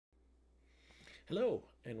Hello,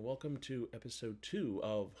 and welcome to episode 2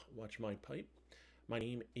 of Watch My Pipe. My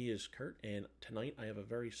name is Kurt, and tonight I have a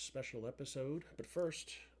very special episode. But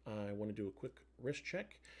first, I want to do a quick wrist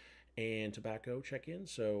check and tobacco check in.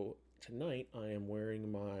 So, tonight I am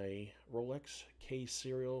wearing my Rolex K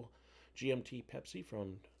Serial GMT Pepsi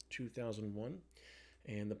from 2001,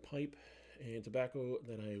 and the pipe and tobacco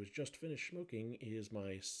that I was just finished smoking is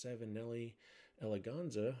my Savinelli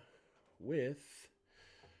Eleganza with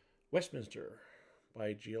Westminster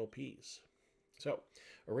by GLPs. So,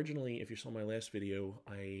 originally, if you saw my last video,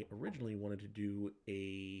 I originally wanted to do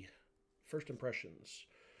a first impressions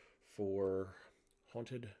for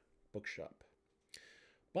Haunted Bookshop.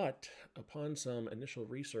 But upon some initial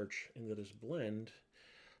research into this blend,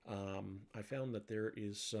 I found that there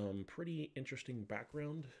is some pretty interesting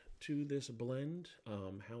background to this blend,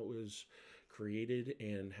 how it was created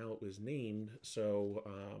and how it was named. So,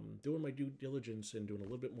 doing my due diligence and doing a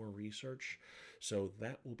little bit more research. So,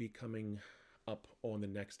 that will be coming up on the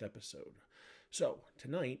next episode. So,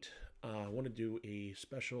 tonight, I want to do a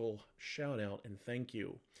special shout out and thank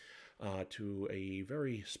you to a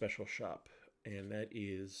very special shop, and that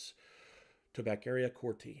is Tabaccheria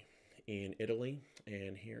Corti in Italy,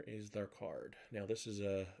 and here is their card. Now, this is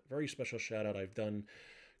a very special shout out. I've done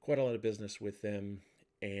quite a lot of business with them,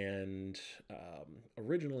 and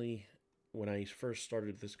originally, when I first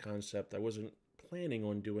started this concept, I wasn't planning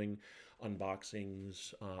on doing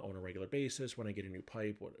unboxings on a regular basis when I get a new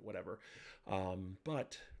pipe, whatever.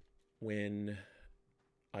 But when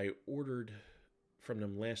I ordered from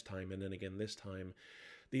them last time, and then again this time,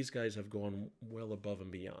 these guys have gone well above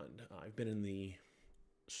and beyond. I've been in the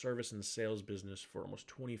service and sales business for almost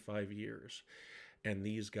 25 years, and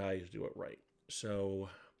these guys do it right. So,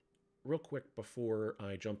 real quick before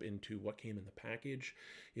I jump into what came in the package,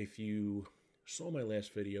 if you saw my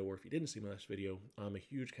last video or if you didn't see my last video, I'm a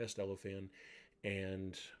huge Castello fan,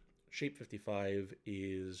 and Shape 55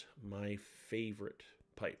 is my favorite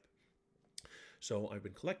pipe. So I've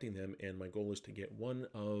been collecting them, and my goal is to get one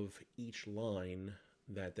of each line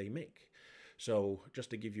that they make. So just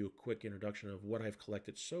to give you a quick introduction of what I've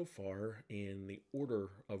collected so far in the order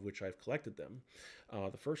of which I've collected them,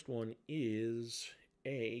 the first one is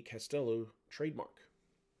a Castello trademark,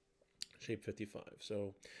 Shape 55.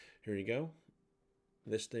 So here you go.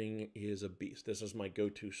 This thing is a beast. This is my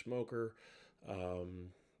go-to smoker.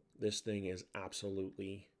 This thing is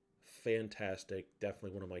absolutely fantastic.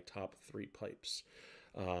 Definitely one of my top 3 pipes.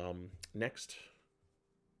 Next,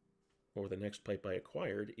 or the next pipe I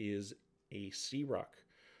acquired is a Sea-Rock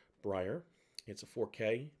Briar. It's a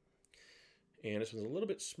 4K, and this one's a little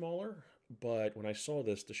bit smaller, but when I saw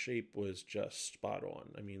this, the shape was just spot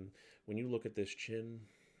on. I mean, when you look at this chin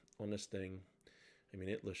on this thing, I mean,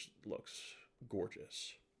 it looks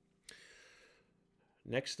gorgeous.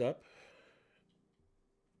 Next up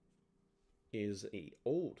is a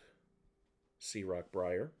old Sea-Rock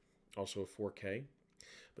Briar, also a 4K,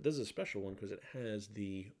 but this is a special one because it has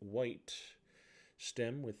the white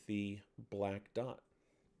stem with the black dot.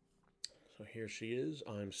 So here she is.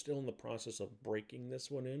 I'm still in the process of breaking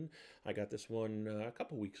this one in. I got this one a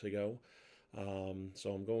couple weeks ago,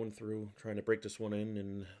 so I'm going through trying to break this one in,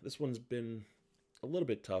 and this one's been a little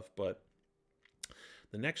bit tough, but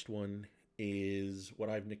the next one is what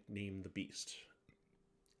I've nicknamed the Beast.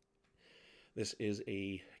 This is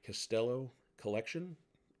a Castello collection,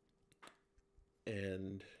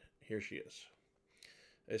 and here she is.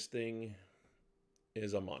 This thing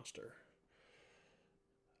is a monster,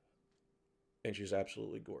 and she's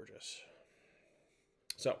absolutely gorgeous.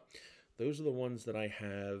 So, those are the ones that I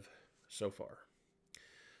have so far.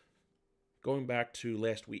 Going back to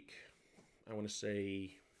last week, I want to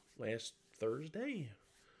say last Thursday,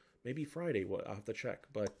 maybe Friday, I'll have to check,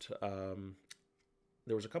 but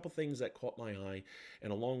there was a couple things that caught my eye,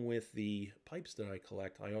 and along with the pipes that I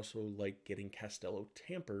collect, I also like getting Castello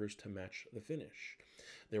Tampers to match the finish.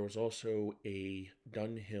 There was also a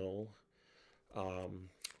Dunhill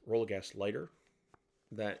Rollagas lighter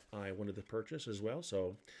that I wanted to purchase as well,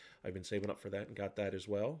 so I've been saving up for that and got that as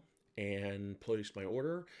well, and placed my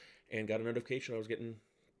order and got a notification I was getting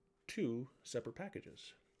 2 separate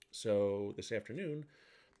packages. So this afternoon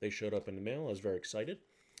they showed up in the mail. I was very excited,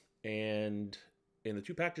 and in the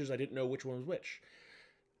 2 packages I didn't know which one was which.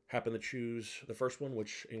 Happened to choose the first one,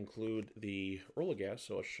 which include the Rollagas,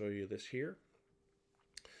 so I'll show you this here.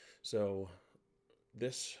 So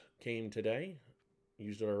this came today.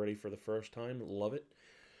 Used it already for the first time. Love it.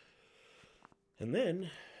 And then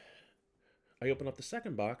I opened up the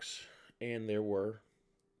second box, and there were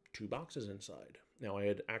 2 boxes inside. Now, I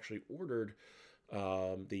had actually ordered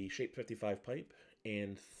the Shape 55 pipe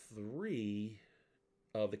and 3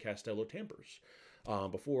 of the Castello Tampers.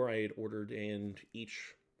 Before I had ordered, and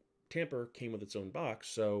each tamper came with its own box,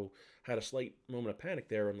 so had a slight moment of panic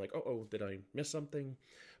there. I'm like, oh, did I miss something?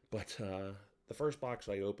 But the first box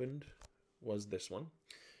I opened was this one,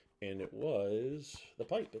 and it was the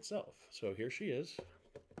pipe itself. So here she is.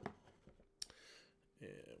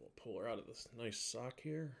 And we'll pull her out of this nice sock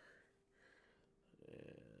here.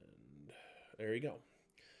 And there you go.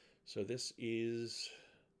 So this is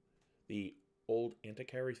the old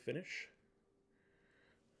Antiquari finish.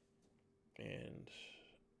 And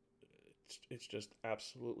it's just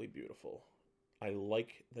absolutely beautiful. I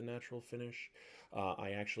like the natural finish.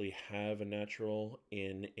 I actually have a natural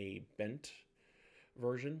in a bent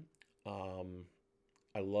version.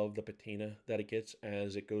 I love the patina that it gets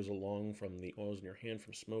as it goes along from the oils in your hand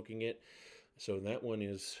from smoking it. So that one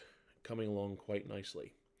is coming along quite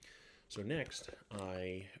nicely. So next,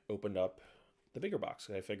 I opened up the bigger box.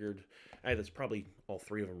 I figured, hey, that's probably all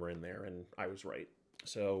three of them were in there, and I was right.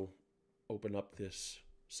 So open up this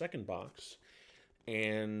second box,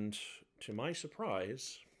 and to my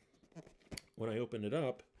surprise, when I opened it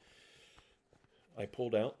up, I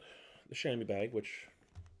pulled out the chamois bag, which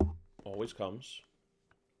always comes.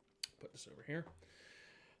 Put this over here.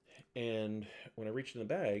 And when I reached in the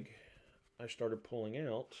bag, I started pulling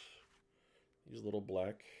out these little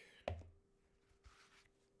black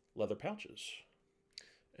leather pouches.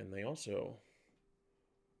 And they also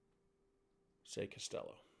say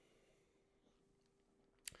Castello.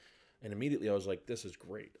 And immediately I was like, this is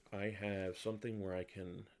great. I have something where I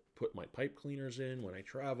can put my pipe cleaners in when I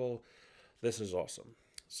travel. This is awesome.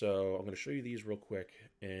 So I'm going to show you these real quick.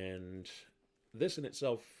 And this in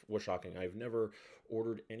itself was shocking. I've never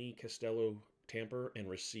ordered any Castello tamper and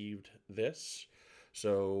received this.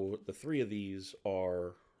 So the three of these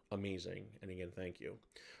are amazing. And again, thank you.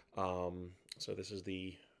 So this is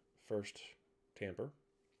the first tamper.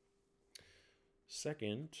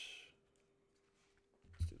 Second,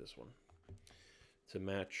 let's do this one to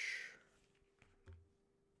match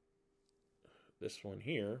this one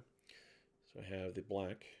here. So I have the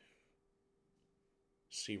black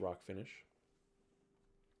sea rock finish.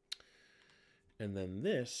 And then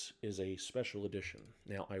this is a special edition.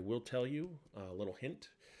 Now I will tell you a little hint.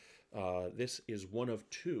 This is one of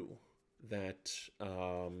two that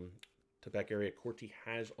Tabaccheria Corti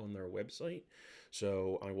has on their website.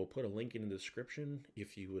 So I will put a link in the description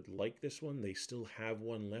if you would like this one. They still have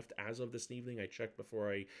one left as of this evening. I checked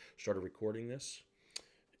before I started recording this.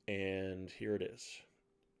 And here it is.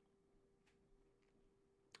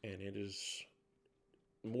 And it is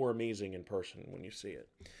more amazing in person when you see it.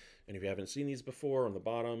 And if you haven't seen these before, on the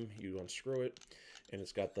bottom, you unscrew it. And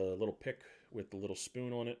it's got the little pick with the little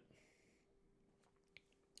spoon on it.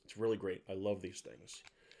 It's really great. I love these things.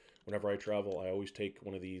 Whenever I travel, I always take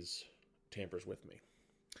one of these tampers with me.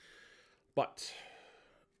 But,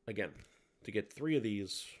 again, to get three of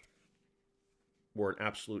these were an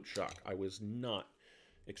absolute shock. I was not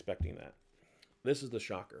expecting that. This is the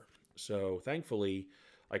shocker. So, thankfully,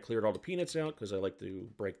 I cleared all the peanuts out because I like to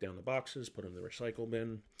break down the boxes, put them in the recycle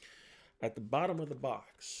bin. At the bottom of the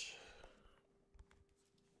box,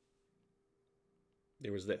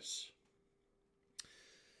 there was this.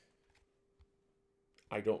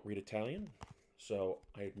 I don't read Italian, so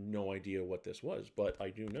I had no idea what this was, but I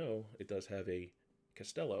do know it does have a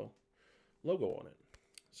Castello logo on it.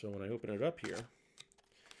 So when I open it up here,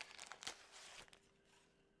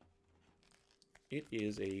 it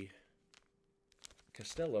is a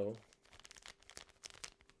Castello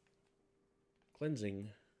cleansing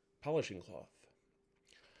polishing cloth.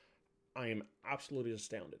 I am absolutely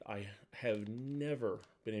astounded. I have never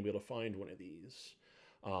been able to find one of these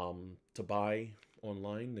to buy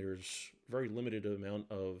online. There's very limited amount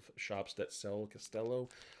of shops that sell Castello.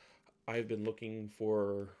 I've been looking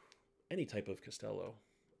for any type of Castello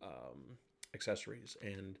accessories,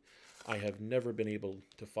 and I have never been able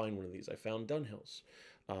to find one of these. I found Dunhill's,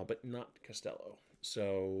 but not Castello.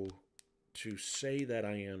 So to say that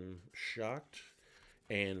I am shocked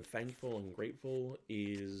and thankful and grateful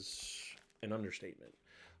is an understatement.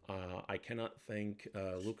 I cannot thank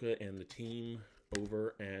Luca and the team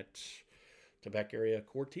over at Tabaccheria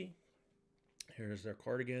Corti. Here's their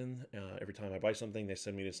card again. Every time I buy something, they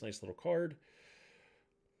send me this nice little card.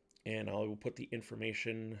 And I will put the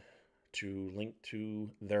information to link to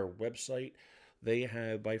their website. They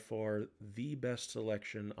have by far the best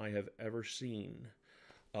selection I have ever seen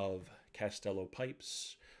of Castello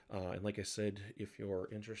pipes. And like I said, if you're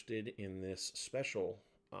interested in this special,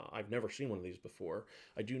 I've never seen one of these before.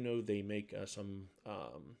 I do know they make some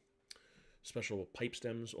special pipe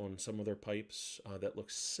stems on some of their pipes that look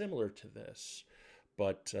similar to this,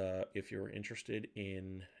 But if you're interested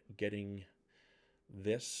in getting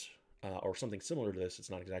this or something similar to this, it's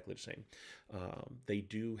not exactly the same. They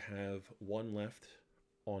do have one left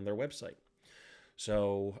on their website.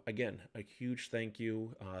 So again, a huge thank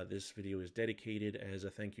you. This video is dedicated as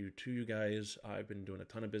a thank you to you guys. I've been doing a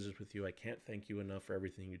ton of business with you. I can't thank you enough for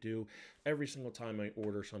everything you do. Every single time I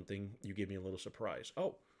order something, you give me a little surprise.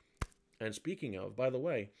 Oh, and speaking of, by the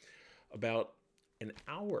way, about an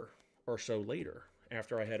hour or so later,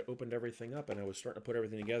 after I had opened everything up and I was starting to put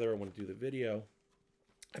everything together, I wanted to do the video,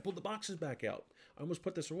 I pulled the boxes back out. I almost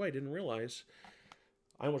put this away, didn't realize.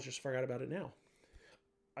 I almost just forgot about it now.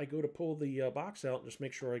 I go to pull the box out and just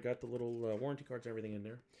make sure I got the little warranty cards and everything in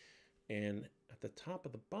there. And at the top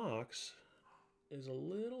of the box is a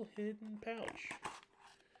little hidden pouch.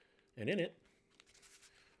 And in it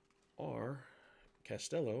are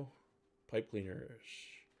Castello pipe cleaners.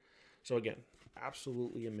 So again,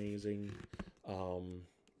 absolutely amazing.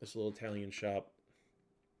 This little Italian shop,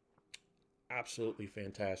 absolutely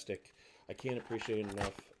fantastic. I can't appreciate it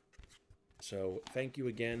enough. So thank you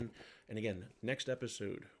again. And again, next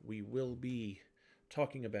episode, we will be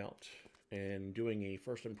talking about and doing a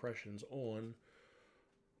first impressions on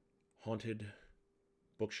Haunted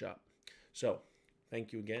Bookshop. So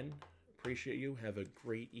thank you again. Appreciate you. Have a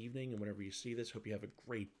great evening. And whenever you see this, hope you have a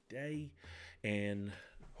great day. And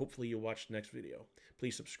hopefully you'll watch the next video.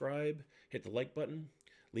 Please subscribe, hit the like button,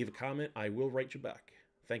 leave a comment. I will write you back.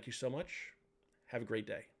 Thank you so much. Have a great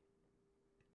day.